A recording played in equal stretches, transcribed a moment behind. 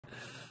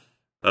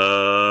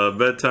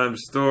Bedtime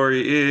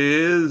story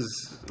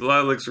is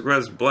Lilac's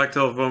Request, Black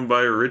Telephone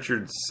by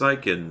Richard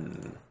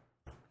Siken.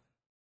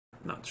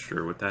 Not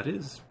sure what that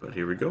is, but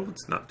here we go.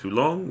 It's not too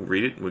long.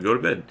 Read it and we go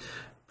to bed.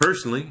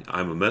 Personally,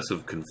 I'm a mess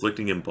of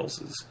conflicting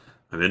impulses.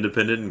 I'm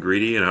independent and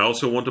greedy, and I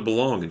also want to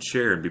belong and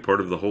share and be part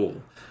of the whole.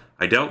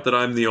 I doubt that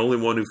I'm the only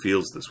one who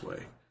feels this way.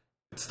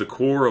 It's the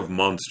core of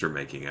monster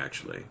making,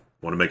 actually.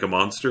 Want to make a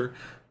monster?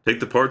 Take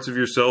the parts of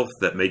yourself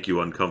that make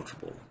you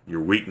uncomfortable,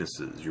 your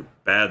weaknesses, your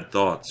bad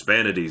thoughts,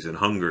 vanities, and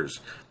hungers,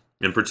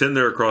 and pretend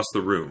they're across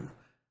the room.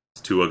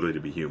 It's too ugly to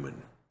be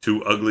human.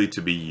 Too ugly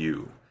to be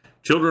you.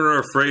 Children are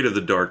afraid of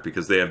the dark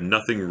because they have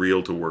nothing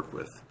real to work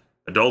with.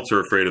 Adults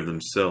are afraid of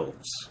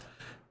themselves.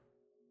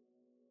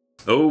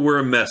 Oh, we're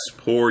a mess,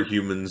 poor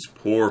humans,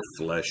 poor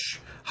flesh,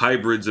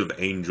 hybrids of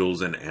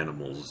angels and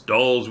animals,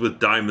 dolls with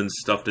diamonds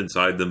stuffed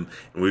inside them,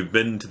 and we've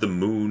been to the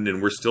moon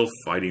and we're still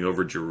fighting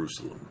over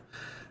Jerusalem.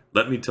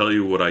 Let me tell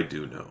you what I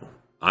do know.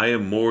 I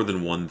am more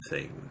than one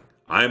thing.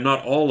 I am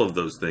not all of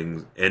those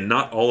things, and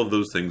not all of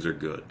those things are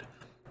good.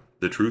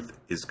 The truth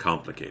is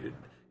complicated.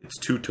 It's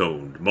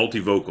two-toned,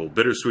 multivocal,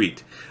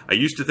 bittersweet. I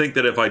used to think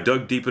that if I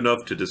dug deep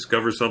enough to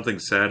discover something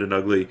sad and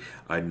ugly,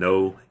 I'd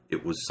know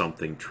it was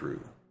something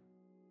true.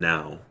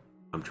 Now,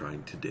 I'm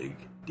trying to dig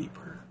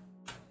deeper.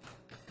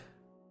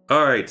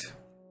 Alright.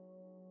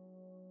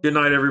 Good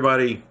night,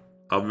 everybody.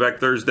 I'll be back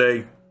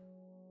Thursday.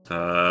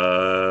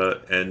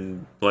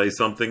 And play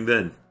something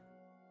then.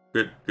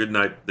 Good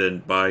night then.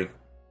 Bye.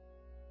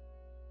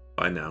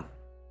 Bye now.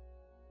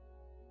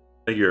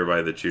 Thank you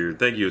everybody that cheered.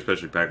 Thank you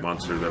especially Pack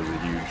Monster. That was a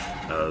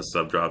huge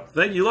sub drop.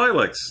 Thank you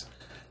Lilacs.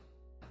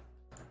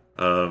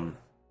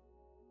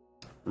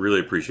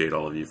 Really appreciate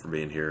all of you for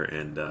being here,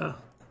 and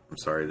I'm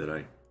sorry that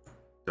I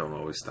don't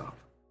always stop.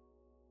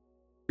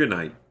 Good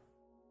night.